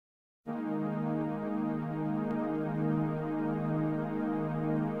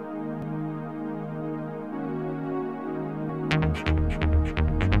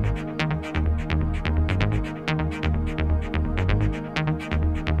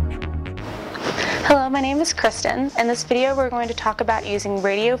Hello, my name is Kristen. In this video we're going to talk about using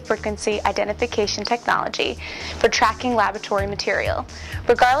radio frequency identification technology for tracking laboratory material.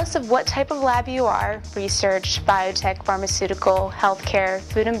 Regardless of what type of lab you are, research, biotech, pharmaceutical, healthcare,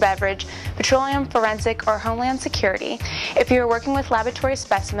 food and beverage, petroleum, forensic, or homeland security, if you are working with laboratory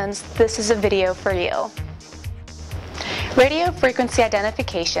specimens, this is a video for you. Radio frequency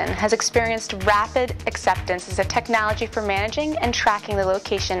identification has experienced rapid acceptance as a technology for managing and tracking the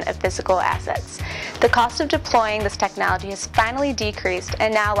location of physical assets. The cost of deploying this technology has finally decreased,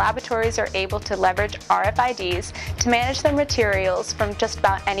 and now laboratories are able to leverage RFIDs to manage their materials from just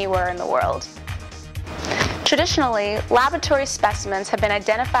about anywhere in the world. Traditionally, laboratory specimens have been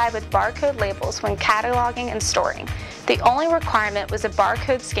identified with barcode labels when cataloging and storing. The only requirement was a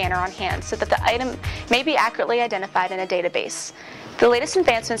barcode scanner on hand so that the item may be accurately identified in a database. The latest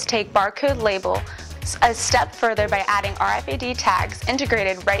advancements take barcode label a step further by adding RFID tags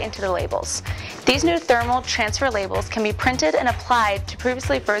integrated right into the labels. These new thermal transfer labels can be printed and applied to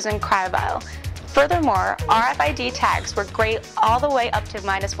previously frozen cryovial. Furthermore, RFID tags work great all the way up to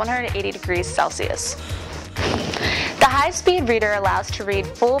minus 180 degrees Celsius. The high-speed reader allows to read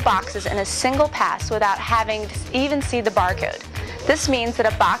full boxes in a single pass without having to even see the barcode. This means that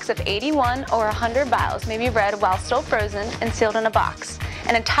a box of 81 or 100 vials may be read while still frozen and sealed in a box.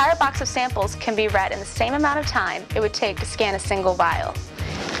 An entire box of samples can be read in the same amount of time it would take to scan a single vial.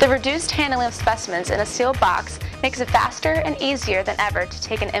 The reduced handling of specimens in a sealed box makes it faster and easier than ever to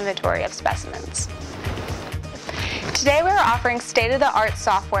take an inventory of specimens. Today we are offering state-of-the-art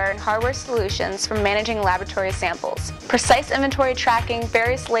software and hardware solutions for managing laboratory samples. Precise inventory tracking,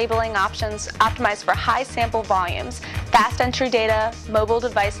 various labeling options optimized for high sample volumes, fast entry data, mobile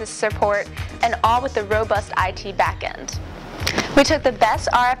devices support, and all with the robust IT backend. We took the best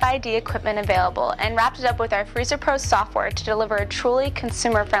RFID equipment available and wrapped it up with our Freezer Pro software to deliver a truly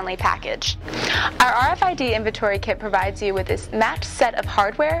consumer-friendly package. Our RFID inventory kit provides you with this matched set of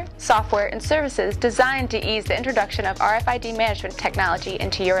hardware, software, and services designed to ease the introduction of RFID management technology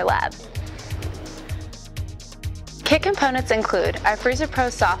into your lab. Kit components include our Freezer Pro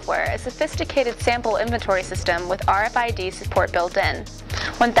software, a sophisticated sample inventory system with RFID support built in,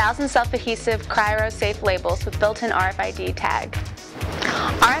 1,000 self-adhesive cryo-safe labels with built-in RFID tag,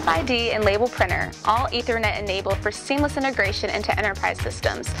 RFID and label printer, all Ethernet enabled for seamless integration into enterprise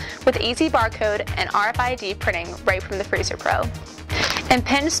systems, with easy barcode and RFID printing right from the Freezer Pro.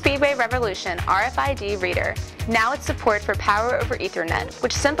 Impinj Speedway Revolution RFID reader, now with support for Power over Ethernet,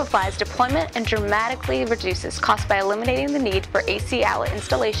 which simplifies deployment and dramatically reduces cost by eliminating the need for AC outlet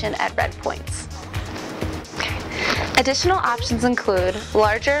installation at red points. Additional options include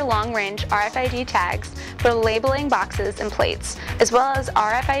larger long-range RFID tags for labeling boxes and plates, as well as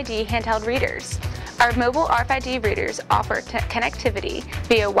RFID handheld readers. Our mobile RFID readers offer connectivity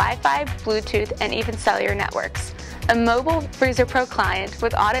via Wi-Fi, Bluetooth, and even cellular networks. A mobile Freezer Pro client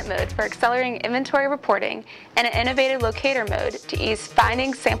with audit mode for accelerating inventory reporting, and an innovative locator mode to ease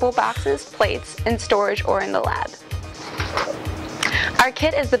finding sample boxes, plates, in storage or in the lab. Our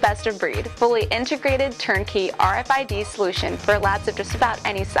kit is the best of breed, fully integrated turnkey RFID solution for labs of just about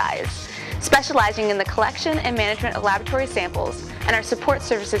any size, specializing in the collection and management of laboratory samples, and our support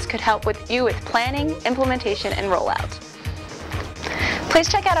services could help you with planning, implementation, and rollout. Please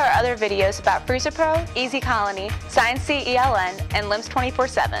check out our other videos about Freezer Pro, Easy Colony, Science-C ELN, and LIMS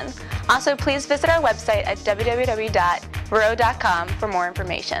 24/7. Also, please visit our website at www.vero.com for more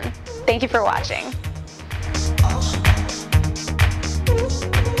information. Thank you for watching.